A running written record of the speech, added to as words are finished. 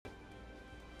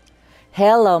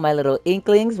Hello, my little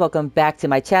inklings. Welcome back to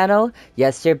my channel.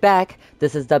 Yes, you're back.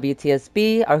 This is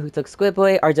WTSB, or Who Took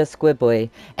Squidboy, or just Squidboy.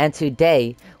 And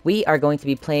today, we are going to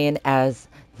be playing as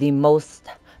the most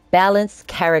balanced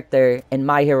character in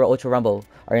My Hero Ultra Rumble,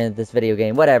 or in this video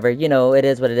game. Whatever, you know, it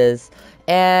is what it is.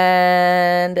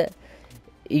 And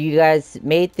you guys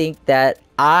may think that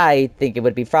I think it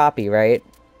would be Froppy, right?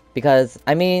 Because,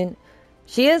 I mean,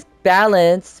 she is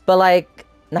balanced, but like,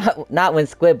 not when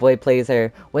Squidboy plays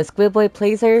her. When Squidboy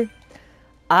plays her,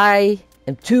 I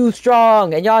am too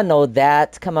strong, and y'all know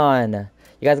that. Come on. You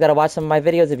guys gotta watch some of my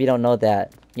videos if you don't know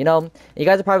that. You know, you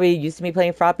guys are probably used to me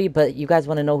playing Froppy, but you guys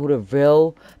want to know who the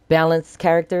real balanced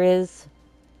character is?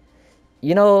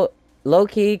 You know,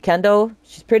 low-key, Kendo,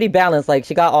 she's pretty balanced. Like,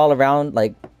 she got all around,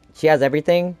 like, she has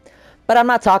everything. But I'm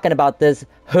not talking about this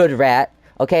hood rat,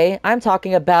 okay? I'm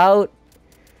talking about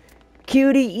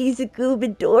cutie Izuku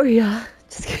Midoriya.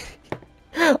 Just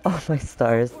kidding. Oh my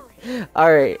stars.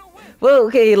 Alright. Well,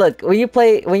 okay, look, when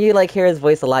you like hear his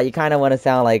voice a lot, you kind of want to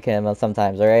sound like him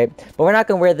sometimes, alright? But we're not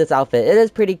going to wear this outfit. It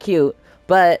is pretty cute,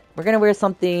 but we're going to wear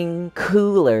something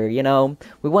cooler, you know?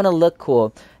 We want to look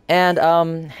cool. And,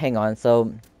 hang on.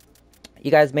 So,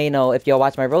 you guys may know, if y'all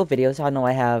watch my road videos, y'all know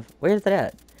I have, where's it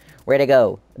at? Where'd it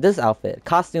go? This outfit.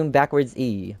 Costume backwards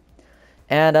E.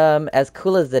 And, as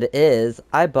cool as it is,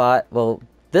 I bought, well,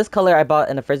 this color I bought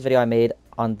in the first video I made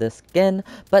on this skin,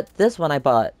 but this one I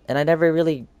bought, and I never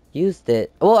really used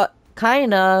it. Well,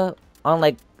 kinda, on,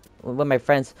 like, with my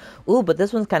friends. Ooh, but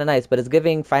this one's kinda nice, but it's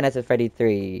giving Five Nights at Freddy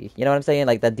 3. You know what I'm saying?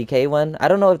 Like, that DK one. I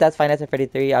don't know if that's Five Nights at Freddy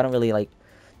 3. I don't really, like,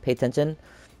 pay attention.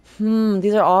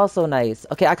 These are all so nice.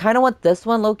 Okay, I kinda want this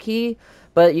one, low-key,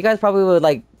 but you guys probably would,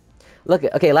 like, look,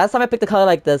 okay, last time I picked a color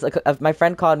like this, my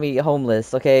friend called me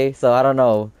homeless, okay? So, I don't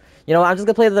know. You know, I'm just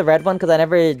gonna play the red one, because I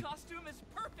never...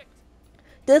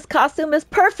 This costume is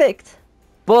perfect!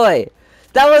 Boy,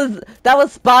 that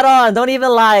was spot on! Don't even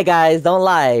lie, guys, don't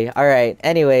lie. Alright,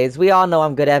 anyways, we all know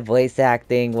I'm good at voice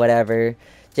acting, whatever.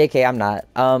 JK, I'm not.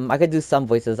 I could do some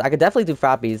voices. I could definitely do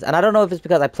Frappies, and I don't know if it's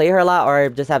because I play her a lot, or I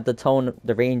just have the tone,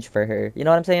 the range for her. You know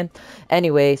what I'm saying?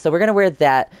 Anyway, so we're gonna wear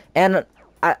that, and...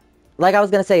 like I was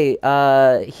gonna say,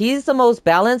 he's the most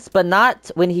balanced, but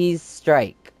not when he's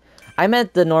strike. I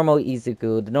meant the normal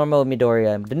Izuku, the normal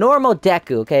Midoriya, the normal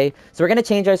Deku, okay? So we're gonna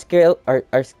change our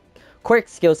quirk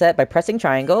skill set by pressing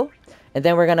triangle, and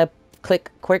then we're gonna click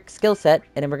quirk skill set,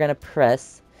 and then we're gonna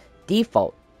press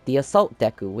default, the assault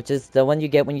Deku, which is the one you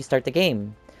get when you start the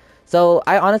game. So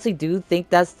I honestly do think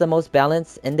that's the most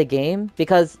balanced in the game,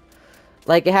 because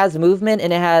like, it has movement,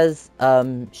 and it has,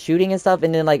 shooting and stuff,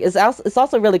 and then, like, it's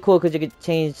also really cool, because you could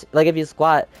change, like, if you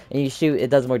squat and you shoot,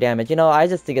 it does more damage, you know. I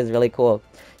just think it's really cool,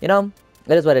 you know.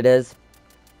 It is what it is.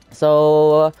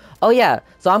 So, oh yeah,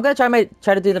 so I'm gonna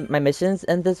try to do my missions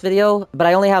in this video, but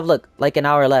I only have, look, like an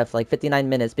hour left, like 59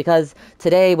 minutes, because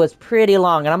today was pretty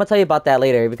long, and I'm gonna tell you about that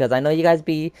later, because I know you guys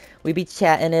we be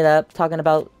chatting it up, talking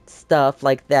about stuff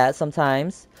like that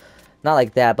sometimes. Not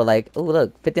like that, but like, oh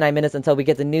look, 59 minutes until we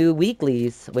get the new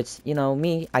weeklies, which, you know,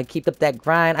 me, I keep up that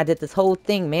grind. I did this whole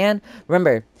thing, man.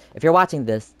 Remember, if you're watching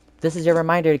this, this is your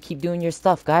reminder to keep doing your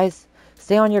stuff, guys.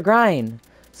 Stay on your grind.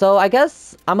 So I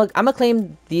guess I'm gonna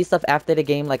claim these stuff after the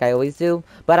game like I always do,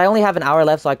 but I only have an hour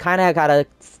left, so I kind of gotta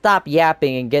stop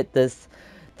yapping and get this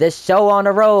show on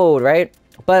the road, right?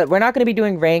 But we're not going to be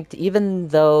doing ranked, even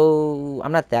though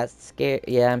I'm not that scared.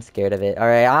 Yeah, I'm scared of it.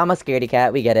 Alright, I'm a scaredy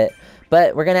cat. We get it.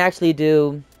 But we're going to actually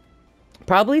do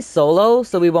probably solo,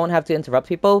 so we won't have to interrupt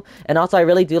people. And also, I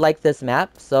really do like this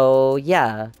map. So,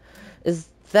 yeah. Is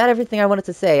that everything I wanted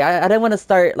to say? I didn't want to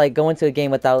start, like, going to a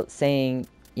game without saying,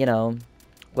 you know,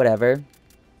 whatever.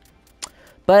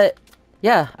 But,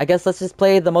 yeah, I guess let's just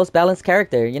play the most balanced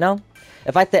character, you know?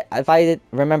 If I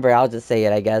remember, I'll just say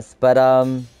it, I guess. But,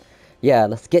 yeah,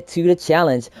 let's get to the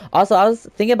challenge. Also, I was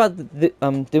thinking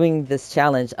about doing this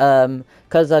challenge,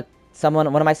 because one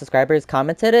of my subscribers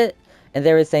commented it, and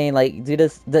they were saying, like, do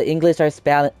this, the English are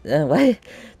what?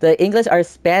 The English are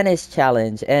Spanish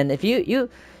challenge. And if you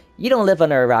don't live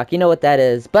under a rock, you know what that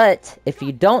is. But if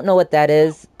you don't know what that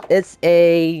is, it's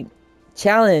a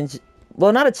challenge.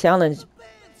 Well, not a challenge.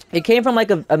 It came from like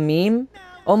a meme,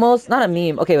 almost. Not a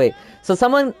meme. Okay, wait. So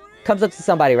someone comes up to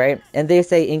somebody, right? And they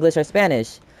say English or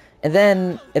Spanish. And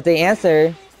then, if they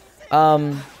answer,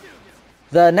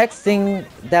 the next thing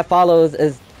that follows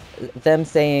is them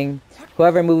saying,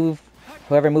 whoever moves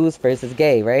first is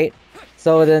gay, right?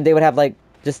 So then they would have, like,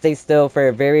 just stay still for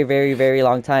a very, very, very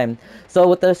long time. So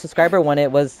what the subscriber wanted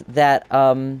was that,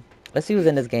 let's see who's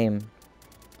in this game.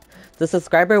 The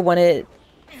subscriber wanted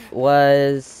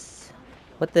was,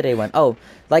 what did they want? Oh,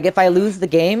 like, if I lose the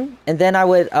game, and then I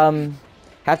would,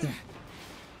 have to...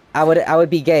 I would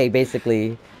be gay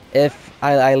basically if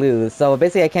I lose. So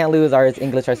basically I can't lose or it's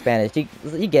English or Spanish.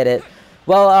 You get it.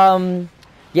 Well,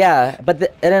 yeah, but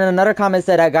and then another comment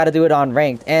said I gotta do it on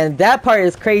ranked, and that part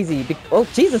is crazy. Oh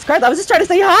Jesus Christ! I was just trying to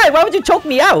say hi. Why would you choke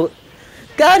me out?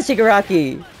 God,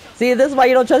 Shigaraki. See, this is why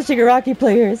you don't trust Shigaraki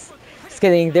players. Just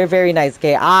kidding. They're very nice.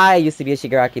 Okay, I used to be a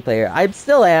Shigaraki player. I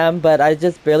still am, but I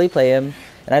just barely play him,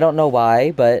 and I don't know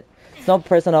why. But it's no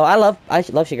personal. I love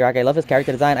Shigaraki. I love his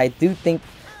character design. I do think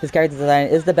his character design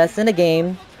is the best in the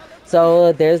game.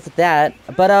 So there's that.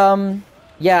 But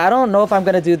yeah, I don't know if I'm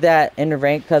gonna do that in the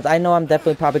rank because I know I'm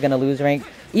definitely probably gonna lose rank.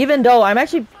 Even though I'm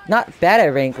actually not bad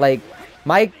at rank. Like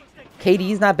my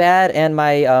KD's not bad, and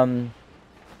my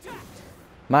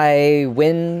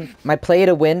play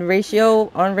to win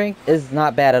ratio on rank is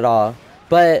not bad at all.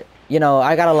 But you know,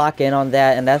 I gotta lock in on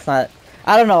that, and that's not.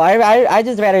 I don't know. I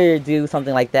just rather do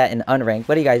something like that in unranked.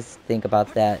 What do you guys think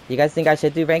about that? You guys think I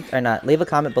should do ranked or not? Leave a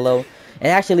comment below. And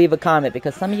actually leave a comment,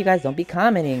 because some of you guys don't be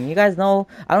commenting. You guys know,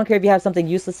 I don't care if you have something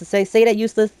useless to say that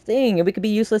useless thing, and we could be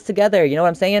useless together, you know what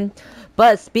I'm saying?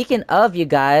 But speaking of you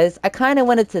guys, I kind of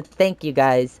wanted to thank you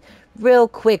guys real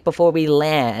quick before we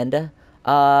land.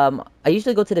 I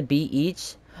usually go to the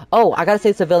beach. Oh, I gotta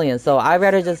say civilians, so I'd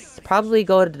rather just probably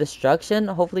go to destruction.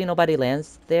 Hopefully nobody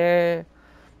lands there.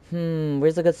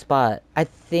 Where's a good spot? I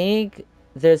think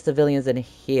there's civilians in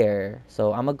here,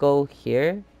 so I'm gonna go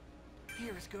here.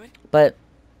 But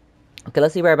okay,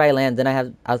 let's see where everybody lands. Then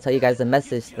I'll tell you guys the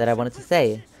message that I wanted to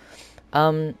say.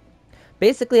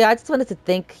 Basically, I just wanted to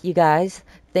thank you guys.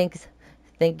 Thank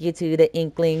you to the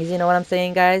Inklings. You know what I'm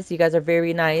saying, guys? You guys are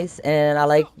very nice, and I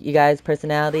like you guys'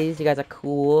 personalities. You guys are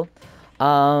cool.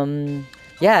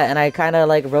 Yeah, and I kind of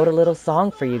like wrote a little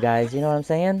song for you guys. You know what I'm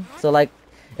saying? So like,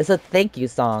 it's a thank you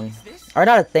song, or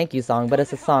not a thank you song, but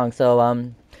it's a song. So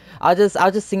I'll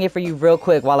just sing it for you real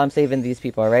quick while I'm saving these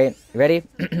people. Alright, you ready?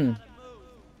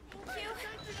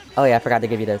 Oh yeah, I forgot to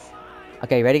give you this.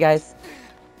 Okay, ready guys?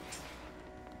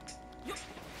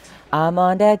 I'm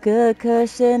on that good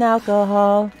cushion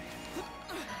alcohol.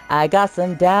 I got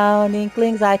some down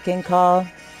Inklings I can call.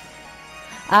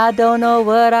 I don't know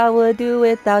what I would do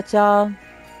without y'all.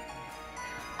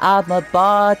 I'm a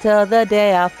ball till the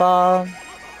day I fall.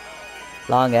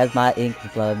 Long as my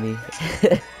Inklings love me.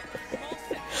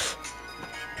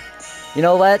 You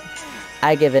know what?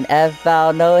 I give an F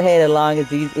out, no hate, as long as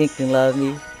these Inklings love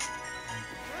me.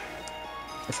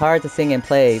 It's hard to sing and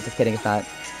play. Just kidding, it's not.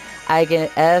 I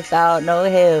get F out, no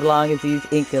hate, as long as these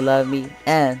Inklings love me.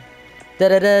 And da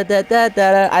da da da da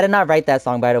da. I did not write that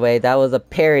song, by the way. That was a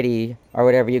parody or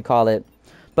whatever you call it.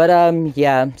 But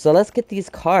yeah. So let's get these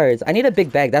cards. I need a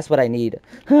big bag. That's what I need.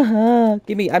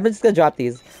 Give me. I'm just gonna drop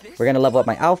these. We're gonna level up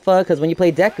my alpha, because when you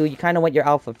play Deku, you kind of want your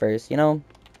alpha first. You know.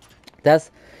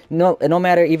 That's no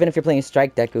matter, even if you're playing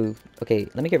Strike Deku. Okay,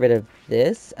 let me get rid of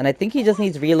this. And I think he just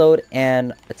needs reload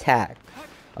and attack.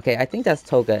 Okay, I think that's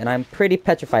Toga, and I'm pretty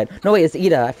petrified. No, wait, it's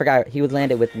Ida. I forgot. He would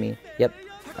land it with me. Yep.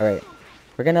 Alright.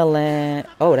 We're gonna land...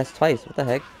 Oh, that's twice. What the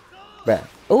heck? Bruh.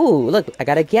 Ooh, look. I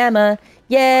got a Gamma.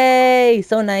 Yay!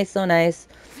 So nice, so nice.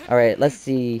 Alright, let's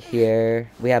see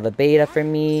here. We have a beta for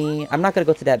me. I'm not gonna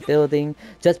go to that building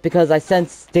just because I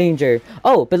sense danger.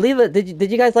 Oh, believe it.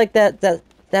 Did you guys like that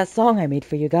song I made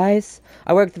for you guys?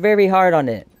 I worked very hard on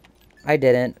it. I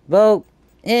didn't. Well,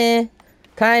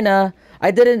 kinda. I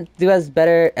didn't do as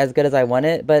good as I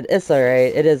wanted, but it's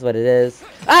alright. It is what it is.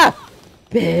 Ah!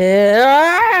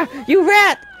 You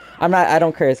rat! I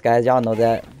don't curse, guys. Y'all know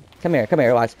that. Come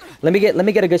here, watch. Let me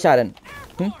get a good shot in.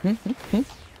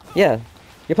 Yeah.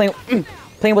 You're playing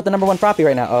with the #1 Froppy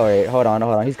right now. Oh, wait, hold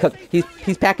on. He's cooked.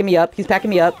 He's packing me up.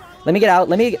 Let me get out.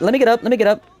 Let me get up.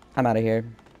 I'm out of here.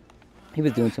 He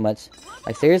was doing too much.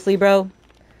 Like, seriously, bro?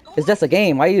 It's just a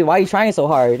game. Why are you trying so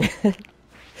hard?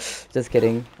 Just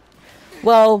kidding.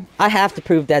 Well, I have to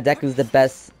prove that Deku's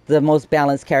the most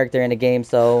balanced character in the game,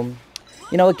 so...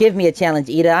 You know, give me a challenge,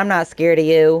 Ida. I'm not scared of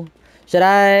you. Should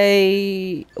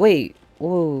I... Wait.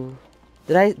 Whoa.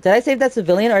 Did I save that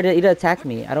civilian, or did Ida attack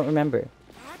me? I don't remember.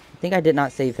 I think I did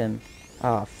not save him.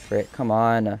 Oh, frick. Come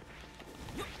on. Alright,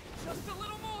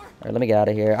 let me get out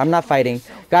of here. I'm not fighting.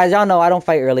 Guys, y'all know I don't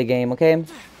fight early game, okay?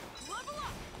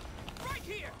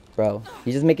 Bro,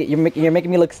 you're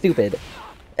making me look stupid.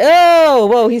 Oh,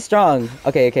 whoa, he's strong.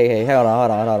 Okay, hey, hold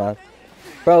on.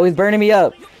 Bro, he's burning me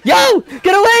up. Yo,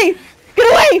 get away!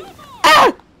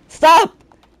 Ah! Stop!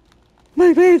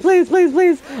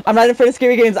 Please. I'm not in for the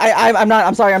scary games. I'm not.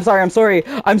 I'm sorry.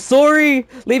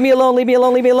 Leave me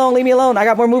alone. I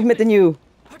got more movement than you.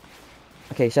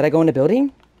 Okay, should I go in the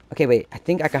building? Okay, wait. I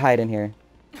think I can hide in here.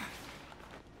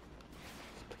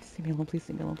 Please leave me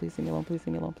alone.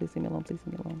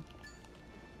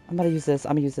 I'm gonna use this.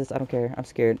 I'm gonna use this. I don't care. I'm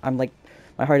scared. I'm like,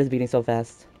 my heart is beating so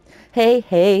fast. Hey,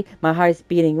 hey, my heart's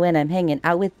beating when I'm hanging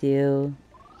out with you.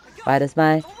 Why does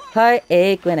my heart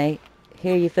ache when I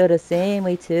hear you feel the same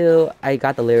way too? I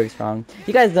got the lyrics wrong.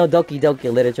 You guys know Doki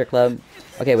Doki Literature Club.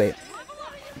 Okay, wait.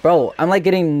 Bro, I'm like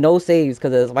getting no saves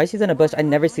because why she's in a bush? I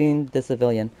never seen this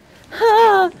civilian.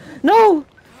 No!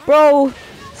 Bro!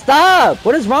 Stop!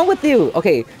 What is wrong with you?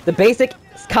 Okay, the basic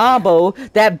combo.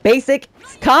 That basic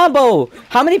combo!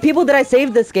 How many people did I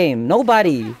save this game?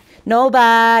 Nobody.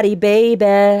 Nobody, baby.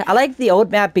 I like the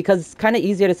old map because it's kind of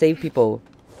easier to save people.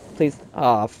 Please.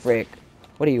 Aw, frick.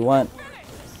 What do you want?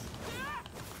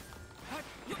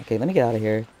 Okay, let me get out of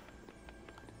here.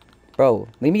 Bro,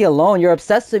 leave me alone. You're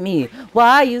obsessed with me.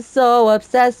 Why are you so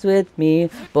obsessed with me?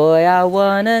 Boy, I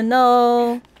wanna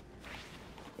know.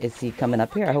 Is he coming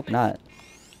up here? I hope not.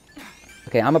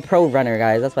 Okay, I'm a pro runner,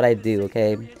 guys. That's what I do,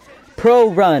 okay? Pro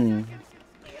run.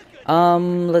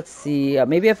 Let's see.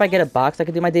 Maybe if I get a box, I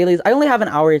could do my dailies. I only have an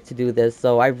hour to do this,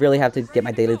 so I really have to get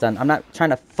my dailies done. I'm not trying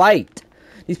to fight.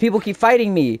 These people keep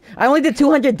fighting me. I only did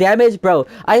 200 damage, bro.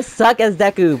 I suck as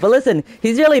Deku. But listen,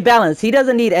 he's really balanced. He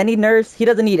doesn't need any nerfs. He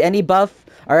doesn't need any buff,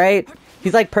 alright?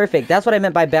 He's, like, perfect. That's what I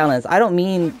meant by balance. I don't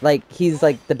mean, like, he's,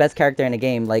 like, the best character in the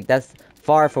game. Like, that's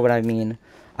far from what I mean.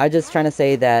 I'm just trying to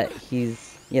say that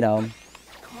he's, you know,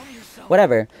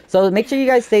 whatever. So make sure you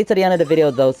guys stay to the end of the video,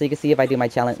 though, so you can see if I do my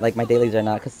challenge, like, my dailies or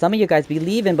not. Because some of you guys be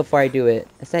leaving before I do it.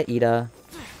 Is that Ida?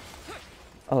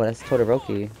 Oh, that's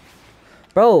Todoroki.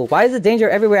 Bro, why is it danger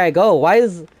everywhere I go? Why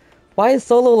is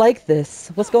Solo like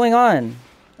this? What's going on?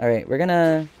 Alright, we're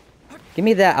gonna... Give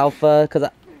me that alpha, because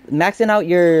maxing out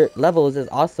your levels is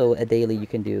also a daily you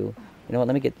can do. You know what,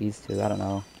 let me get these two. I don't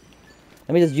know.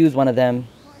 Let me just use one of them.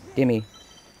 Gimme.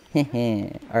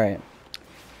 Alright.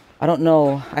 I don't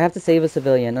know. I have to save a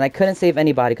civilian, and I couldn't save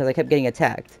anybody because I kept getting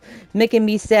attacked. Making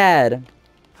me sad.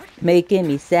 Making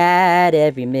me sad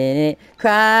every minute,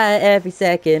 cry every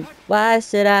second. Why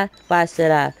should I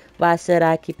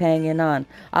keep hanging on?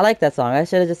 I like that song. I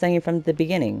should have just sang it from the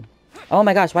beginning. Oh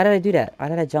my gosh, why did I do that? Why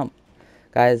did I jump?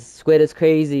 Guys, Squid is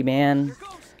crazy, man.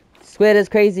 Squid is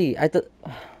crazy. That's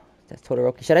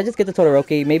Todoroki. Should I just get the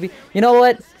Todoroki? Maybe. You know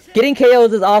what? Getting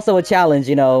KOs is also a challenge,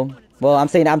 you know. Well, I'm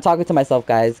talking to myself,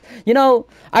 guys. You know,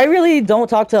 I really don't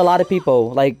talk to a lot of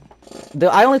people. Like,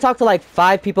 I only talk to like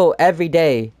 5 people every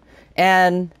day.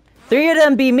 And 3 of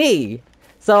them be me.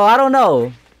 So, I don't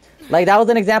know. Like, that was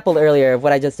an example earlier of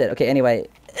what I just did. Okay, anyway.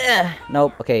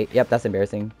 Nope. Okay, yep, that's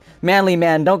embarrassing. Manly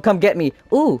man, don't come get me.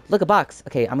 Ooh, look, a box.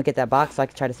 Okay, I'm gonna get that box so I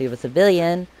can try to save a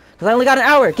civilian. Because I only got an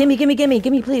hour.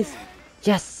 Gimme, please.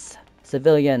 Yes.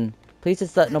 Civilian. Please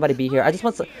just let nobody be here. I just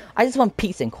want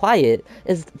peace and quiet.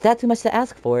 Is that too much to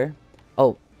ask for?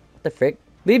 Oh, what the frick?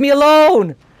 Leave me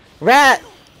alone! Rat!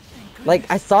 Like,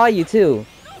 I saw you too.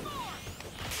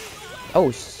 Oh,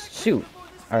 shoot.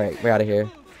 Alright, we're out of here.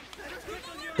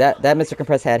 That Mr.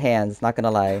 Compress had hands, not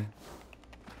gonna lie.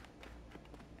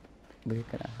 We're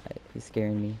gonna hide. He's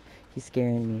scaring me. He's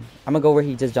scaring me. I'm gonna go where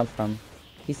he just jumped from.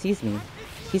 He sees me.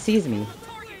 He sees me.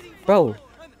 Bro.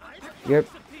 You're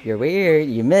weird.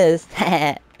 You missed.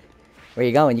 Where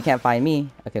you going? You can't find me.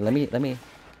 Okay, let me.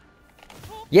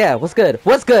 Yeah, what's good?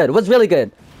 What's good? What's really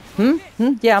good?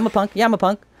 Yeah, I'm a punk.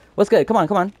 What's good? Come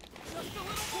on.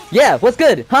 Yeah, what's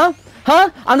good? Huh?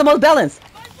 I'm the most balanced.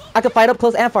 I could fight up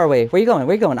close and far away. Where you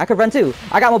going? I could run too.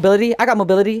 I got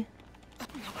mobility.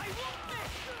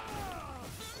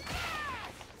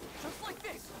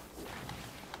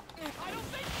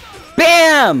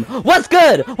 Bam! What's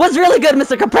good? What's really good,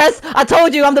 Mr. Compress? I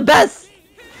told you I'm the best.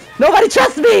 Nobody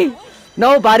trusts me.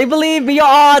 Nobody believed me. You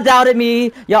all doubted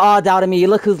me.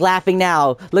 Look who's laughing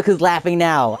now.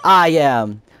 I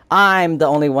am. I'm the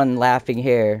only one laughing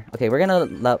here. Okay, we're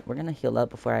gonna heal up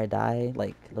before I die,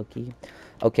 like Loki.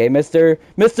 Okay, Mr.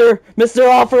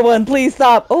 All for One, please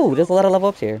stop. Oh, there's a lot of level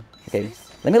ups here. Okay,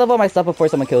 let me level up my stuff before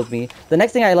someone kills me. The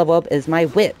next thing I level up is my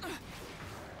whip.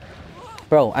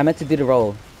 Bro, I meant to do the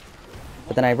roll,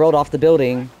 but then I rolled off the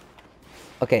building.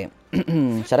 Okay,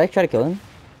 should I try to kill him?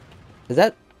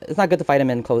 It's not good to fight him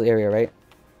in closed area, right?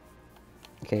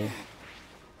 Okay.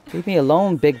 Leave me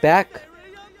alone, big back.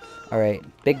 Alright,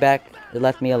 big back. It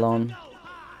left me alone.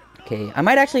 Okay, I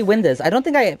might actually win this. I don't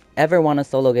think I ever won a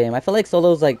solo game. I feel like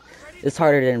solo's like, it's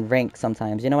harder than rank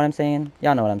sometimes. You know what I'm saying?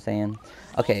 Y'all know what I'm saying.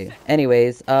 Okay,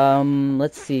 anyways,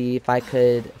 let's see if I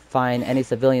could find any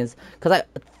civilians. Because I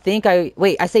think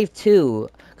wait, I saved 2.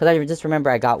 Because I just remember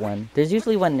I got one. There's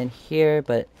usually one in here,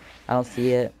 but I don't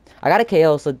see it. I got a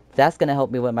KO, so that's going to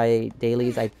help me with my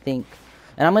dailies, I think.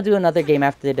 And I'm going to do another game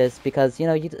after this because, you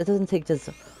know, it doesn't take just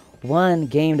one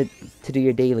game to do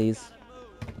your dailies.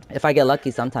 If I get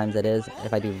lucky, sometimes it is.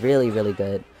 If I do really, really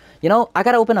good. You know, I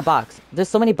gotta open a box. There's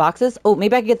so many boxes. Oh,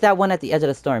 maybe I can get that one at the edge of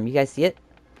the storm. You guys see it?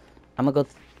 I'm gonna go...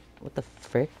 What the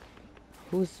frick?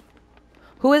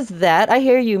 Who is that? I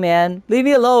hear you, man. Leave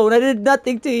me alone. I did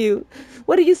nothing to you.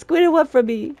 What are you squirting up from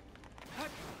me?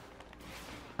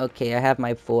 Okay, I have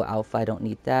my full alpha. I don't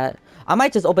need that. I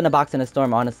might just open a box in a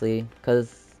storm, honestly.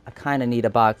 Because I kind of need a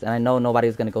box. And I know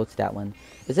nobody's gonna go to that one.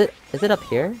 Is it up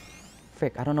here?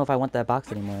 Frick, I don't know if I want that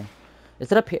box anymore.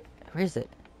 Is it up here? Where is it?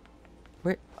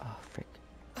 Where? Oh, frick.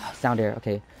 Oh, it's down there.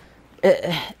 Okay.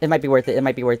 It might be worth it. It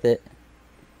might be worth it.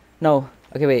 No.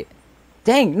 Okay, wait.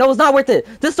 Dang. No, it's not worth it.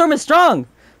 This storm is strong.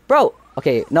 Bro.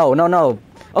 Okay. No, no, no.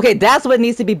 Okay, that's what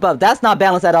needs to be buffed. That's not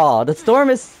balanced at all. The storm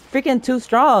is freaking too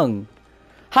strong.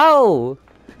 How?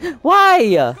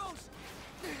 Why?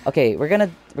 Okay, we're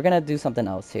gonna do something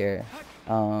else here.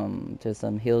 There's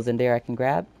some heals in there I can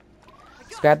grab.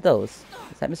 Let's grab those.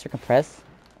 Is that Mr. Compress?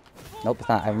 Nope, it's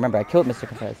not. I remember I killed Mr.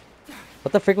 Compress.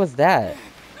 What the frick was that?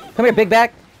 Come here, big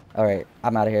back. Alright,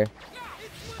 I'm out of here.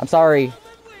 I'm sorry.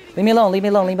 Leave me alone, leave me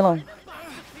alone, leave me alone.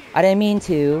 I didn't mean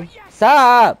to.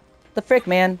 Stop! The frick,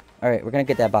 man. Alright, we're gonna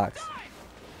get that box.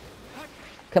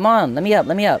 Come on, let me up,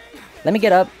 let me up. Let me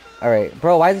get up. Alright,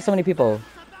 bro, why is there so many people?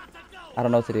 I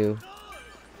don't know what to do.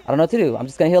 I don't know what to do. I'm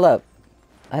just gonna heal up.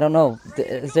 I don't know.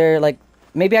 Is there, like...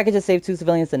 Maybe I could just save 2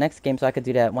 civilians the next game so I could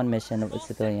do that one mission with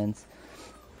civilians.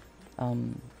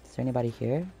 Is there anybody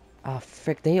here? Oh,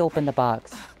 frick, they opened the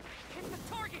box.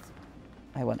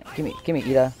 I want it. Give me,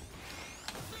 Ida.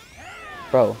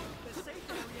 Bro.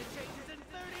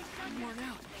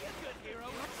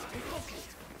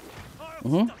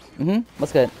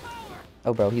 What's good?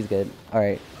 Oh, bro, he's good.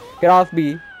 Alright. Get off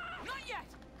me.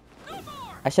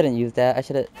 I shouldn't use that. I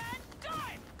should've...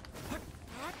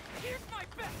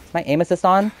 Is my aim assist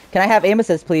on? Can I have aim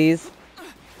assist, please?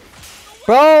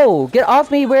 Bro! Get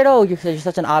off me, weirdo! You're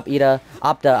such an op, Ida.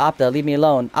 Opta, leave me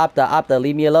alone. Opta,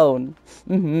 leave me alone.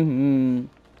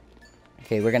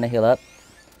 Okay, we're gonna heal up.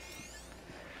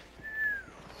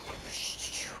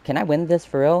 Can I win this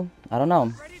for real? I don't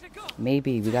know.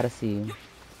 Maybe. We gotta see.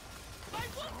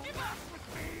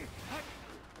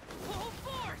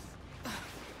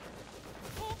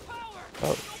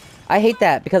 Oh. I hate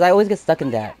that because I always get stuck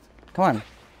in that. Come on.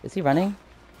 Is he running?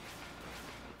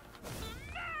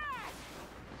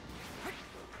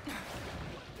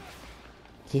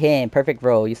 Yeah, perfect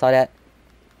roll. You saw that?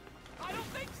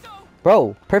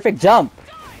 Bro, perfect jump.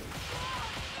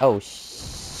 Oh,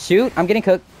 shoot. I'm getting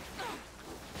cooked.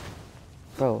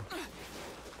 Bro.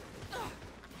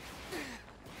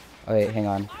 Oh, wait, hang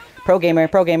on. Pro gamer.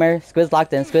 Squiz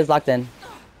locked in.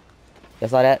 You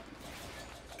saw that?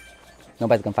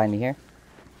 Nobody's gonna find me here.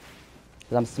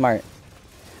 Because I'm smart.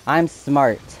 I'm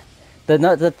smart.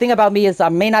 The thing about me is I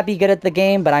may not be good at the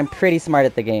game, but I'm pretty smart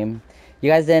at the game. You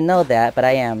guys didn't know that, but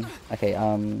I am. Okay,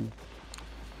 I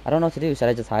don't know what to do. Should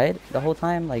I just hide the whole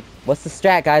time? Like, what's the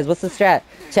strat, guys? What's the strat?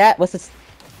 Chat, what's the...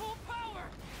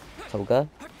 Toga?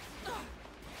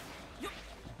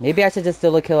 Maybe I should just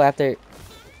steal a kill after...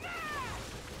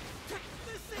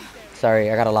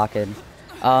 Sorry, I gotta lock in.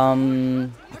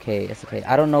 Okay, it's okay.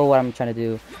 I don't know what I'm trying to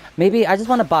do. Maybe I just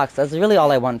want a box. That's really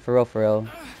all I want, for real.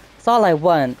 That's all I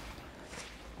want.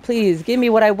 Please, give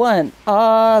me what I want.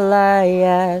 All I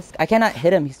ask. I cannot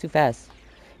hit him. He's too fast.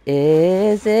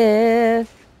 Is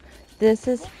if this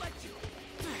is...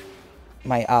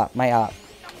 My op.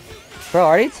 Bro,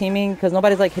 are they teaming? Because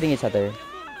nobody's, like, hitting each other.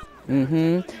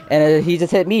 And he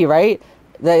just hit me, right?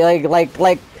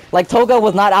 Like Toga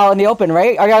was not out in the open,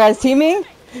 right? Are y'all guys teaming?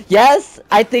 Yes?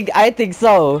 I think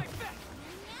so.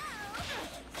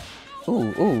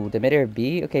 Ooh, the mid-air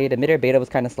B. Okay, the mid-air beta was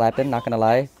kind of slapping, not gonna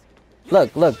lie.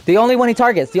 Look, the only one he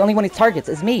targets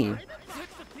is me.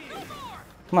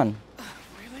 Come on.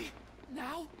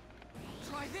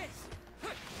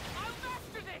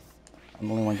 I'm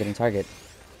the only one getting target.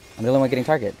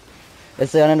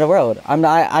 It's the end of the world.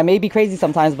 I may be crazy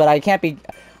sometimes, but I can't be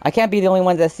the only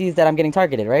one that sees that I'm getting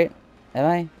targeted, right? Am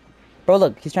I? Bro,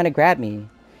 look, he's trying to grab me.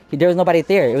 There was nobody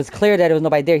there. It was clear that there was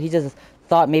nobody there. He just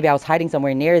thought maybe I was hiding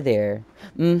somewhere near there.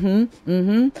 Nope,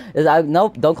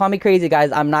 don't call me crazy,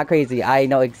 guys. I'm not crazy. I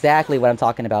know exactly what I'm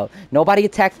talking about. Nobody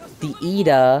attacked the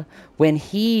Ida when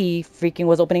he freaking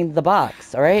was opening the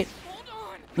box, alright?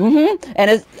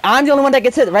 And I'm the only one that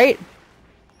gets hit, right?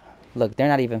 Look, they're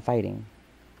not even fighting.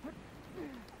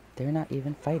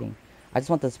 I just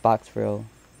want this box for real.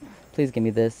 Please give me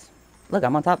this. Look,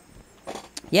 I'm on top.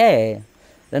 Yay!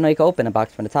 Then you can open a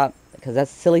box from the top, because that's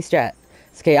a silly strat.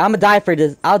 It's okay, I'm gonna die for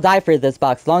this. I'll die for this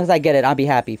box. As long as I get it, I'll be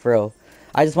happy, for real.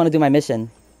 I just want to do my mission.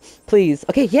 Please.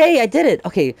 Okay, yay, I did it.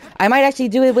 Okay, I might actually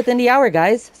do it within the hour,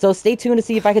 guys. So stay tuned to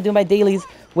see if I can do my dailies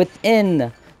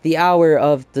within the hour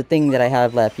of the thing that I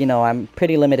have left. You know, I'm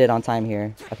pretty limited on time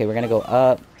here. Okay, we're gonna go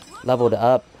up, leveled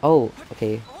up. Oh,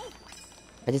 okay.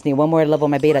 I just need one more level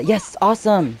of my beta. Yes,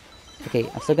 awesome. Okay,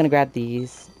 I'm still gonna grab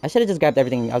these. I should have just grabbed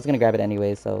everything. I was gonna grab it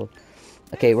anyway, so.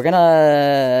 Okay, we're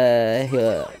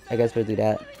gonna... I guess we'll do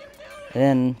that. And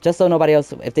then, just so nobody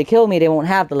else... If they kill me, they won't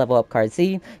have the level up card.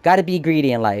 See? Gotta be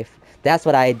greedy in life. That's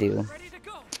what I do.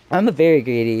 I'm a very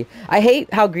greedy. I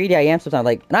hate how greedy I am sometimes.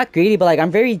 Like, not greedy, but like,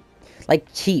 I'm very, like,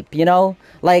 cheap, you know?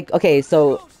 Like, okay,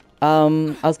 so...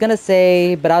 I was gonna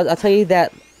say... But I'll tell you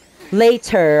that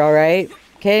later, alright?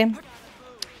 Okay?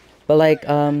 But like,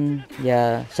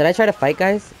 yeah. Should I try to fight,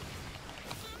 guys?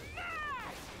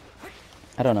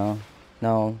 I don't know.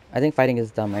 No. I think fighting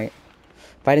is dumb, right?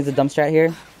 Fighting's a dumb strat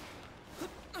here.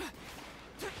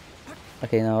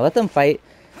 Okay, no. Let them fight.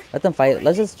 Let them fight.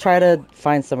 Let's just try to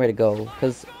find somewhere to go.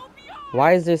 Because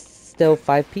why is there still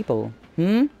 5 people?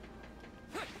 Hmm?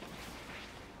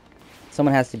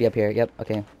 Someone has to be up here. Yep,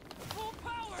 okay.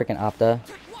 Freaking Opta.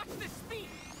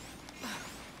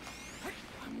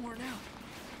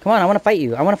 Come on, I want to fight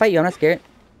you. I want to fight you. I'm not scared.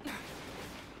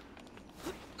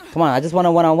 Come on, I just want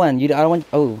a one-on-one. I don't want...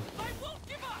 Oh.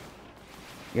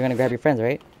 You're gonna grab your friends,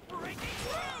 right?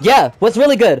 Yeah! What's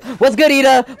really good? What's good,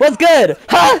 Ida? What's good?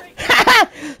 Huh?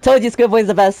 Told you Squid Boy's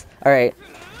the best. Alright.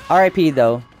 R.I.P.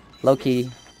 though. Low-key.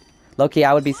 Low-key,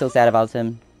 I would be so sad if I was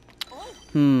him.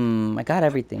 I got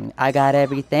everything. I got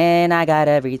everything. I got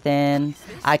everything.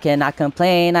 I cannot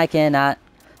complain. I cannot...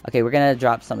 Okay, we're gonna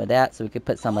drop some of that so we could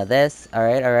put some of this.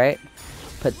 Alright, alright.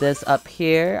 Put this up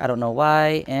here. I don't know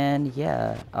why. And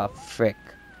yeah. Oh, frick.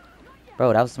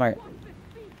 Bro, that was smart.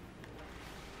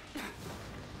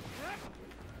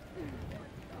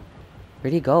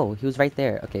 Where'd he go? He was right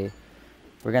there. Okay.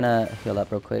 We're gonna heal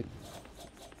up real quick.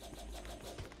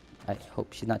 I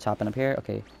hope she's not chopping up here.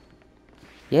 Okay.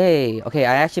 Yay. Okay,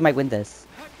 I actually might win this.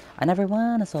 I never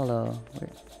won a solo.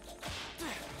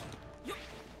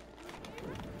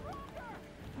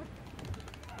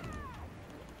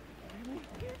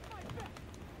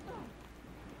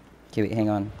 Okay, wait, hang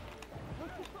on.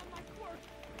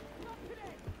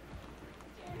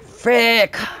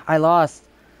 Frick! I lost.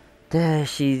 Duh,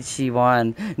 she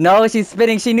won. No, she's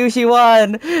spinning. She knew she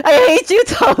won. I hate you,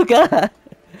 Toga.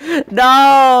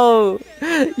 No,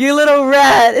 you little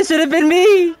rat. It should have been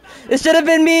me. It should have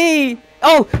been me.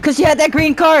 Oh, because she had that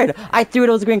green card. I threw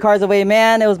those green cards away,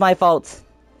 man. It was my fault.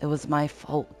 It was my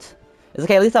fault. It's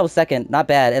okay. At least I was second. Not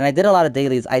bad. And I did a lot of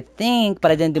dailies, I think,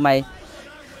 but I didn't do my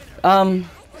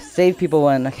save people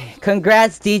one. Okay.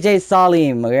 Congrats, DJ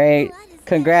Salim. All right.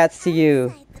 Congrats to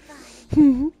you.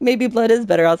 Maybe blood is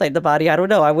better outside the body. I don't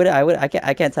know. I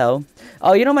can't tell.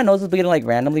 Oh, you know my nose was bleeding like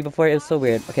randomly before. It was so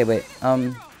weird. Okay, wait.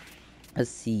 Let's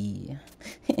see.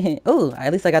 Oh,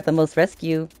 at least I got the most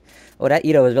rescue. Oh, that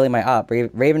Ito was really my op.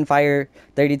 Ravenfire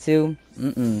 32.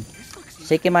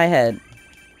 Shaking my head.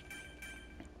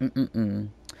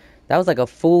 That was like a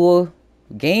full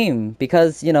game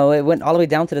because you know it went all the way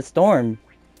down to the storm.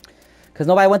 Because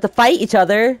nobody went to fight each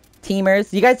other.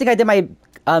 Teamers. You guys think I did my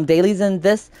dailies in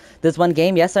this one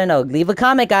game? Yes or no? Leave a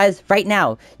comment, guys, right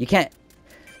now. You can't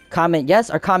comment yes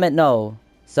or comment no.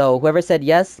 So whoever said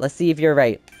yes, let's see if you're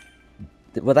right.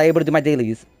 Was I able to do my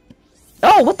dailies?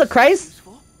 Oh, what the Christ?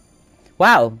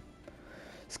 Wow.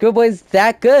 Schoolboy's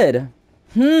that good.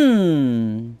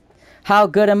 How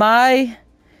good am I?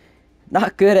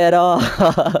 Not good at all.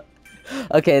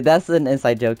 Okay, that's an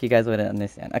inside joke. You guys wouldn't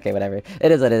understand. Okay, whatever.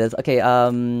 It is what it is. Okay,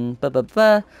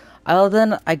 Well,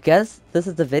 then, I guess this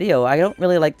is the video. I don't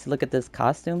really like to look at this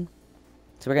costume,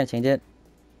 so we're gonna change it.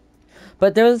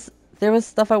 But there was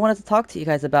stuff I wanted to talk to you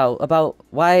guys about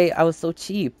why I was so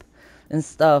cheap and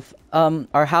stuff,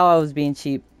 or how I was being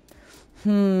cheap.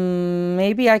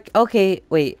 Maybe okay,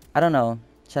 wait, I don't know.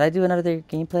 Should I do another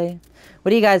gameplay? What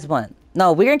do you guys want?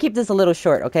 No, we're gonna keep this a little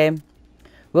short, okay?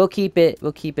 We'll keep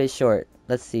it short.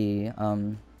 Let's see,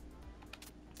 so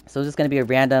it's just gonna be a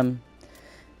random...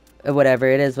 Whatever,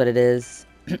 it is what it is.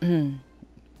 I'm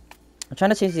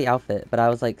trying to change the outfit, but I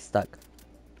was like stuck.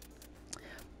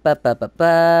 Should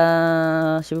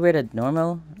we wear the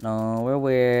normal? No,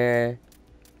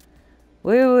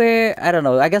 I don't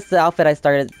know. I guess the outfit I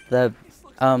started the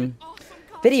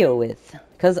video with,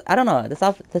 cause I don't know. This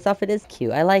outfit is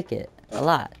cute. I like it a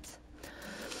lot.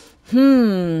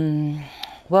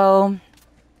 Well,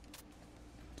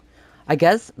 I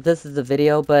guess this is the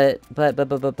video, but.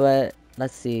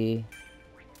 Let's see.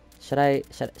 Should I?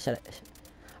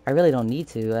 I really don't need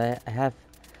to. I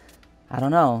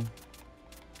don't know.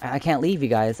 I can't leave you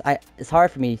guys. It's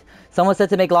hard for me. Someone said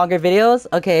to make longer videos.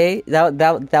 Okay,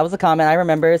 that was a comment I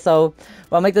remember. So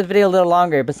I'll make this video a little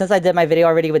longer. But since I did my video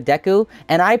already with Deku,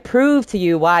 and I proved to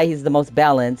you why he's the most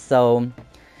balanced, so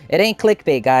it ain't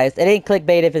clickbait, guys. It ain't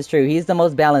clickbait if it's true. He's the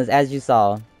most balanced, as you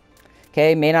saw.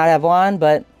 Okay, may not have won,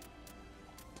 but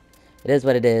it is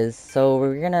what it is. So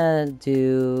we're gonna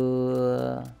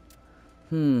do.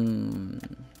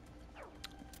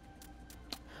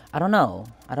 I don't know.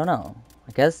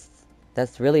 I guess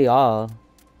that's really all.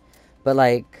 But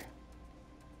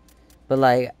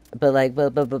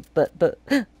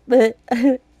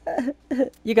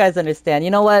you guys understand. You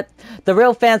know what? The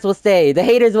real fans will stay. The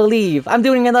haters will leave. I'm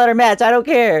doing another match. I don't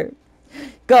care.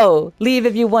 Go. Leave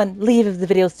if you want. Leave if the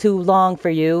video's too long for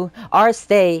you. Or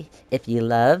stay if you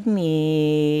love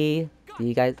me. Do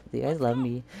you guys love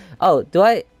me? Oh, do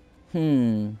I?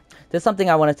 There's something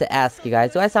I wanted to ask you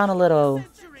guys. Do I sound a little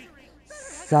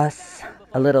sus?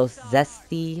 A little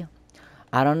zesty?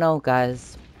 I don't know,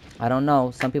 guys. I don't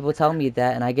know. Some people tell me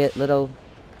that, and I get a little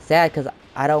sad because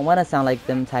I don't want to sound like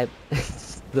them type.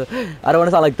 I don't want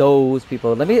to sound like those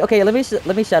people. Let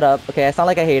me shut up. Okay, I sound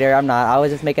like a hater. I'm not. I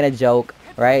was just making a joke,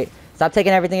 right? Stop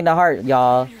taking everything to heart,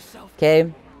 y'all.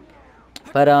 Okay.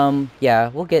 But yeah,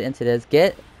 we'll get into this.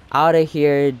 Get out of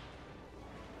here,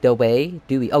 Dewey.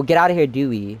 Oh, get out of here,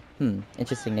 Dewey.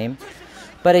 Interesting name.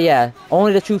 But yeah,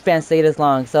 only the true fans stay this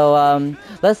long. So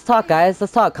let's talk, guys.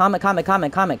 Let's talk. Comment. What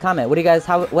do you guys?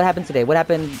 What happened today? What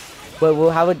happened?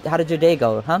 How did your day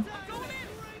go? Huh?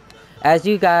 As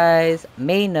you guys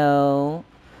may know,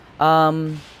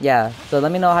 yeah. So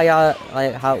let me know how y'all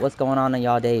what's going on in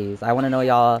y'all days. I want to know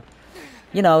y'all,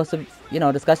 some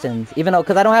discussions. Even though,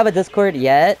 cause I don't have a Discord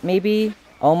yet, maybe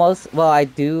almost. Well, I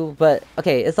do, but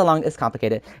okay, it's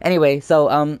complicated. Anyway,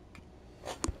 so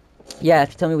yeah, if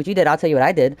you tell me what you did, I'll tell you what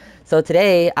I did. So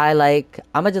today,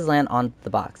 I'ma just land on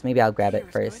the box. Maybe I'll grab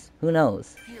it first. Who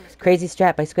knows? Crazy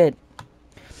Strap by Squid.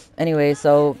 Anyway,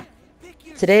 so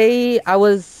today I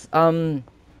was,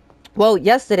 well,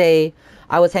 yesterday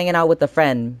I was hanging out with a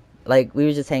friend. Like, we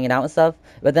were just hanging out and stuff.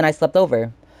 But then I slept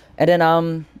over. And then,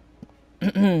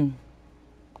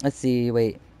 let's see,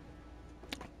 wait.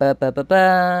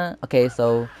 Okay,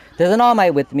 so there's an All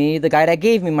Might with me. The guy that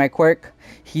gave me my quirk.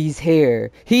 He's here.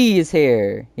 He is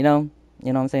here. You know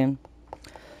what I'm saying?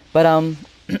 But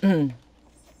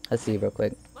let's see real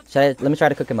quick. Let me try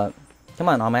to cook him up. Come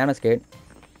on, All Might, I'm not scared.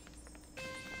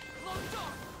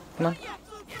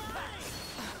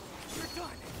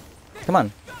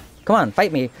 Come on,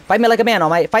 fight me like a man, All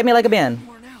Might. Fight me like a man.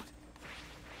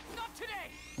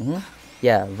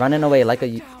 Yeah, running away like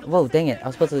a. Whoa, dang it! I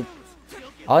was supposed to.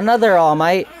 Another All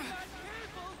Might.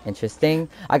 Interesting.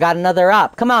 I got another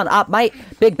op. Come on, Op Might.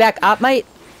 Big back Op Might.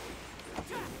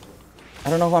 I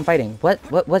don't know who I'm fighting.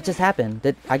 What just happened?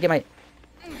 Did I get my...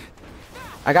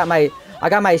 I got my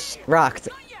rocked.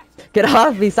 Get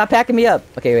off me. Stop packing me up.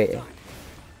 Okay, wait.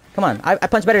 Come on. I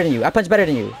punch better than you.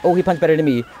 Oh, he punched better than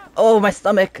me. Oh, my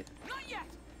stomach.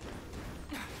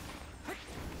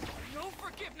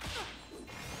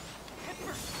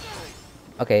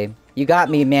 Okay. You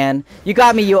got me, man. You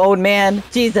got me, you old man.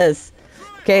 Jesus.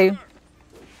 Okay.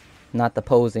 Not the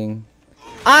posing.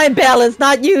 I'm balanced,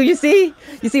 not you, you see?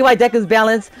 You see why Deku's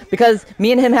balanced? Because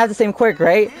me and him have the same quirk,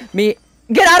 right?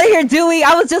 Get out of here, Dewey!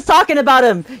 I was just talking about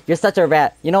him! You're such a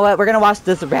rat. You know what? We're gonna watch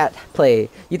this rat play.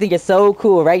 You think you're so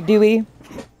cool, right, Dewey?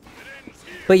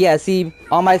 But yeah, see,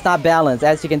 All Might's not balanced,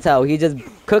 as you can tell. He just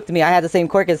cooked me. I had the same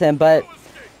quirk as him, but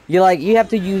you have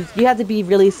to be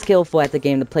really skillful at the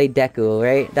game to play Deku,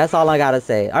 right? That's all I gotta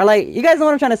say. Or you guys know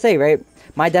what I'm trying to say, right?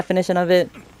 My definition of it,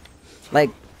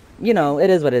 it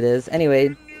is what it is.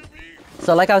 Anyway,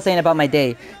 so like I was saying about my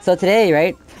day. So today,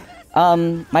 right,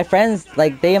 my friends,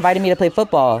 they invited me to play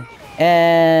football.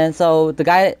 And so the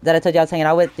guy that I told you I was hanging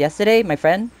out with yesterday, my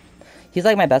friend, he's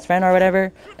like my best friend or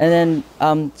whatever. And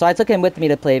then, so I took him with me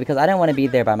to play because I didn't want to be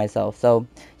there by myself. So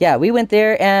yeah, we went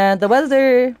there and the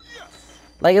weather,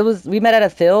 we met at a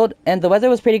field and the weather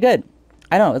was pretty good.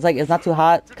 I don't know, it's not too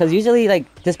hot. Because usually,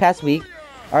 this past week,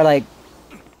 or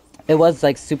it was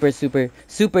super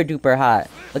duper hot.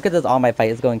 Look at this All Might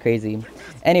fight, it's going crazy.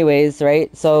 Anyways,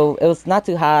 right, so it was not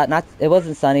too hot, it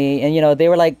wasn't sunny, and they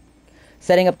were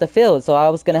setting up the field, so I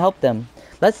was gonna help them.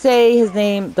 Let's say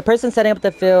the person setting up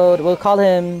the field, we'll call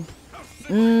him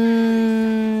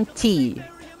T.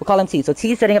 We'll call him T. So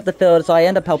T's setting up the field, so I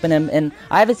end up helping him, and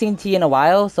I haven't seen T in a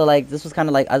while, so this was kind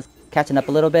of us catching up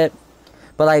a little bit.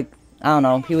 But I don't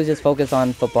know, he was just focused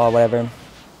on football, whatever.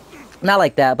 Not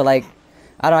like that, but I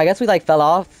don't know, I guess we fell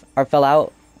off or fell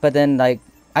out, but then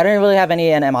I didn't really have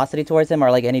any animosity towards him or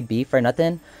any beef or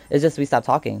nothing. It's just we stopped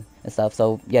talking and stuff.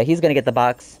 So yeah, he's gonna get the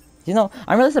box. You know,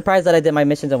 I'm really surprised that I did my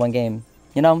missions in one game.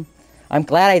 You know, I'm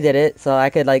glad I did it, so I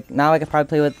could like now I could probably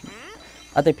play with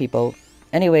other people.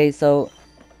 Anyway, so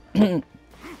what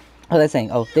was I saying?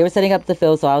 Oh, they were setting up the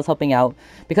field, so I was helping out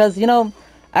because you know,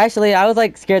 actually I was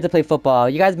like scared to play football.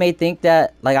 You guys may think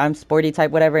that like I'm sporty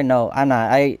type, whatever. No, I'm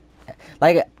not.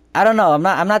 Like I don't know. I'm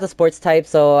not the sports type,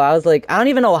 so I was like I don't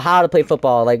even know how to play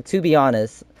football. Like to be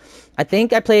honest, I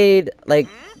think I played like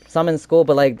some in school,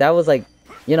 but like that was like.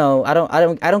 You know, I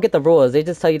don't get the rules. They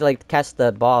just tell you to like catch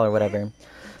the ball or whatever.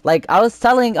 Like I was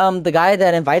telling the guy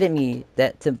that invited me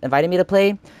to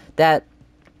play that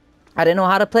I didn't know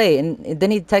how to play, and then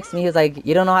he texted me. He was like,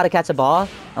 "You don't know how to catch a ball?"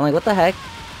 I'm like, "What the heck?"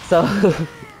 So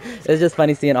it was just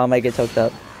funny seeing All Might get choked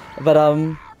up. But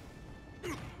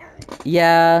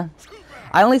yeah,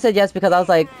 I only said yes because I was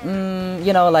like,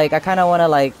 you know, like I kind of want to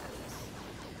like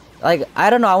I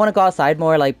don't know. I want to go outside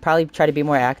more. Like probably try to be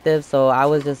more active. So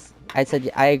I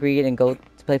said I agreed and go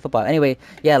to play football. Anyway,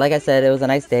 yeah, like I said, it was a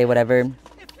nice day, whatever.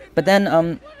 But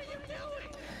then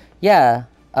yeah,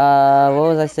 what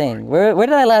was I saying? Where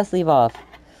did I last leave off?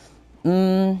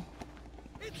 Oh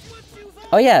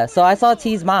yeah, so I saw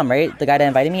T's mom, right? The guy that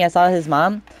invited me. I saw his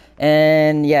mom,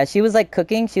 and yeah, she was like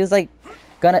cooking. She was like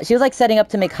setting up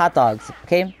to make hot dogs.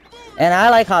 Okay. And I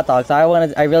like hot dogs, so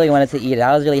I really wanted to eat it.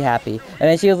 I was really happy. And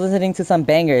then she was listening to some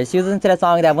bangers. She was listening to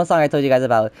that one song I told you guys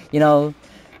about. You know,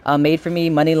 Made for Me,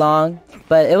 Money Long.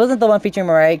 But it wasn't the one featuring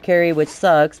Mariah Carey, which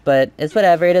sucks, but it's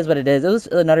whatever. It is what it is. It was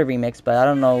another remix, but I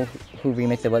don't know who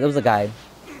remixed it was. It was a guy.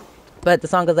 But the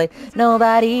song goes like,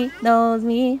 nobody knows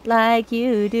me like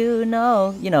you do,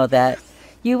 no. You know that.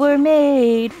 You were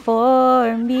made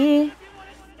for me.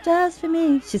 Just for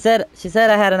me. She said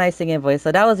I had a nice singing voice,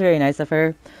 so that was very nice of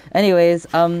her. Anyways,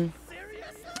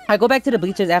 I go back to the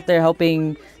bleachers after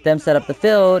helping them set up the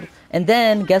field, and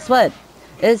then guess what?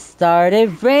 It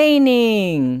started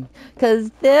raining, 'cause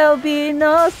there'll be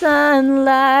no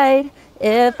sunlight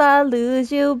if I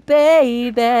lose you,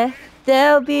 baby.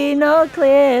 There'll be no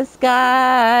clear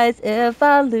skies if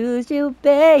I lose you,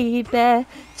 baby.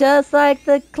 Just like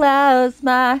the clouds,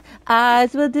 my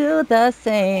eyes will do the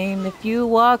same if you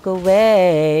walk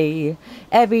away.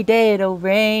 Every day it'll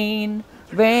rain,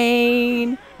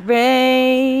 rain,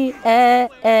 rain.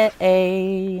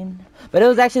 But it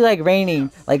was actually like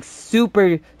raining, like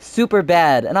super, super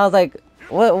bad. And I was like,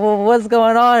 what's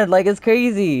going on? Like, it's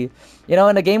crazy. You know,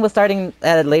 and the game was starting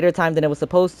at a later time than it was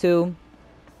supposed to.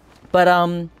 But,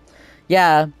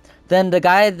 yeah, then the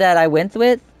guy that I went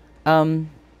with,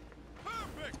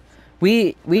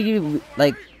 we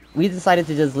decided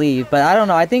to just leave. But I don't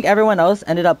know, I think everyone else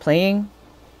ended up playing.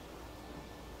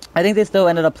 I think they still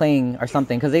ended up playing or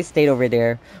something, because they stayed over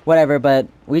there, whatever, but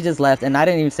we just left, and I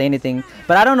didn't even say anything.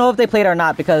 But I don't know if they played or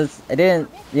not, because it didn't,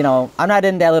 you know, I'm not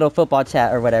in that little football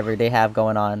chat or whatever they have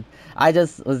going on. I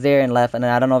just was there and left, and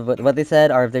I don't know what they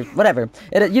said, or if they, whatever.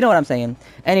 You know what I'm saying.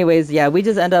 Anyways, yeah, we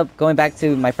just end up going back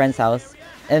to my friend's house,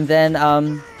 and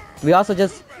then, we also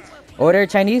just ordered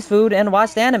Chinese food and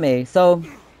watched anime. So,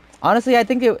 honestly, I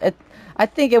think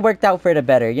it worked out for the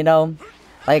better, you know?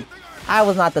 Like, I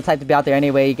was not the type to be out there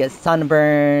anyway. You get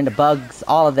sunburned, bugs,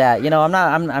 all of that. You know,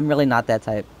 I'm really not that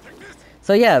type.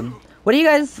 So yeah, what do you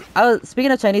guys?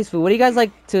 Speaking of Chinese food, what do you guys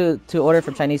like to order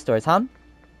from Chinese stores, huh?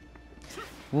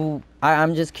 Well,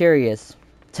 I'm just curious.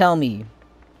 Tell me,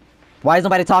 why is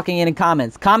nobody talking in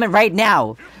comments? Comment right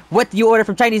now. What do you order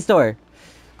from Chinese store?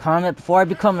 Comment before I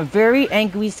become a very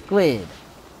angry squid.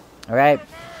 All right.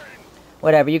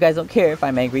 Whatever, you guys don't care if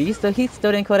I'm angry. He still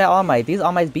didn't kill that All Might. These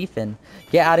All Might's beefing.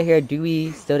 Get out of here,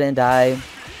 Dewey. Still didn't die.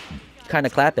 Kind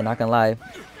of clapping, not gonna lie.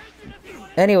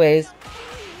 Anyways,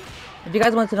 if you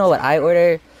guys want to know what I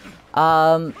order,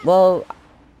 well,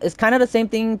 it's kind of the same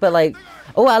thing, but like,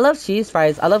 oh, I love cheese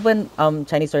fries. I love when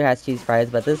Chinese store has cheese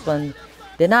fries, but this one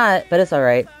did not. But it's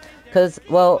alright, cause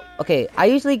well, okay, I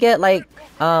usually get like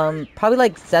probably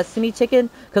like sesame chicken,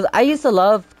 cause I used to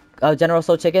love General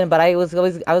Tso chicken, but I was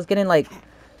getting like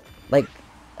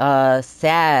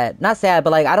sad, not sad,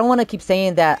 but like I don't want to keep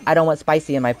saying that I don't want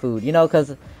spicy in my food, you know,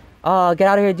 because oh, get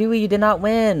out of here, Dewey, you did not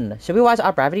win. Should we watch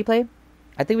Op Gravity play?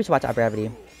 I think we should watch Op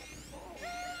Gravity.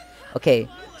 Okay,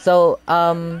 so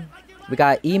we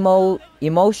got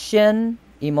emotion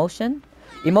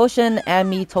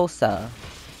amitosa.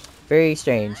 Very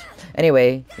strange.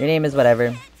 Anyway, your name is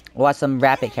whatever. We'll watch some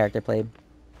rapid character play,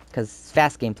 because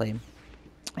fast gameplay.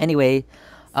 Anyway,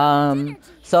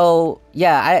 so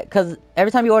yeah, cause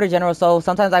every time you order General Tso,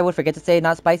 sometimes I would forget to say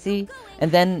not spicy,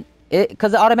 and then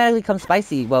cause it automatically comes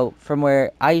spicy. Well, from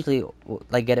where I usually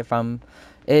like get it from,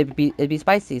 it'd be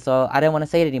spicy. So I didn't want to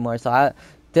say it anymore. So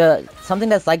something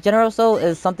that's like General Tso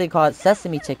is something called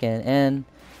sesame chicken, and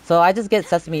So I just get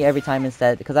sesame every time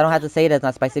instead, because I don't have to say it as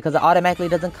not spicy, because it automatically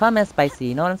doesn't come as spicy,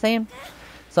 you know what I'm saying?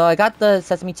 So I got the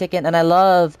sesame chicken, and I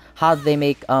love how they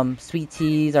make sweet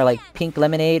teas or like pink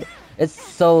lemonade. It's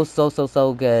so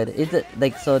good. It's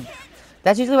like, so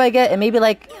that's usually what I get, and maybe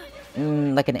like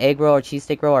an egg roll or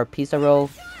cheesesteak roll or pizza roll,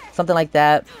 something like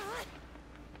that.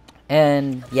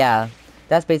 And yeah,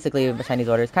 that's basically a Chinese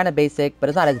order. It's kind of basic, but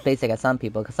it's not as basic as some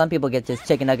people, because some people get just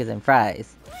chicken nuggets and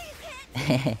fries.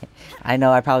 I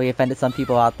know I probably offended some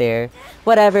people out there.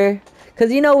 Whatever, because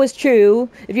you know it's true.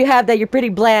 If you have that, you're pretty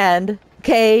bland.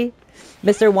 Okay,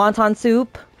 Mr. Wonton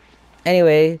Soup.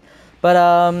 Anyway, but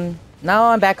now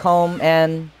I'm back home,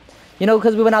 and you know,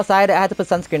 because we went outside, I had to put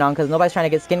sunscreen on because nobody's trying to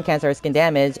get skin cancer or skin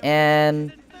damage,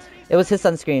 and it was his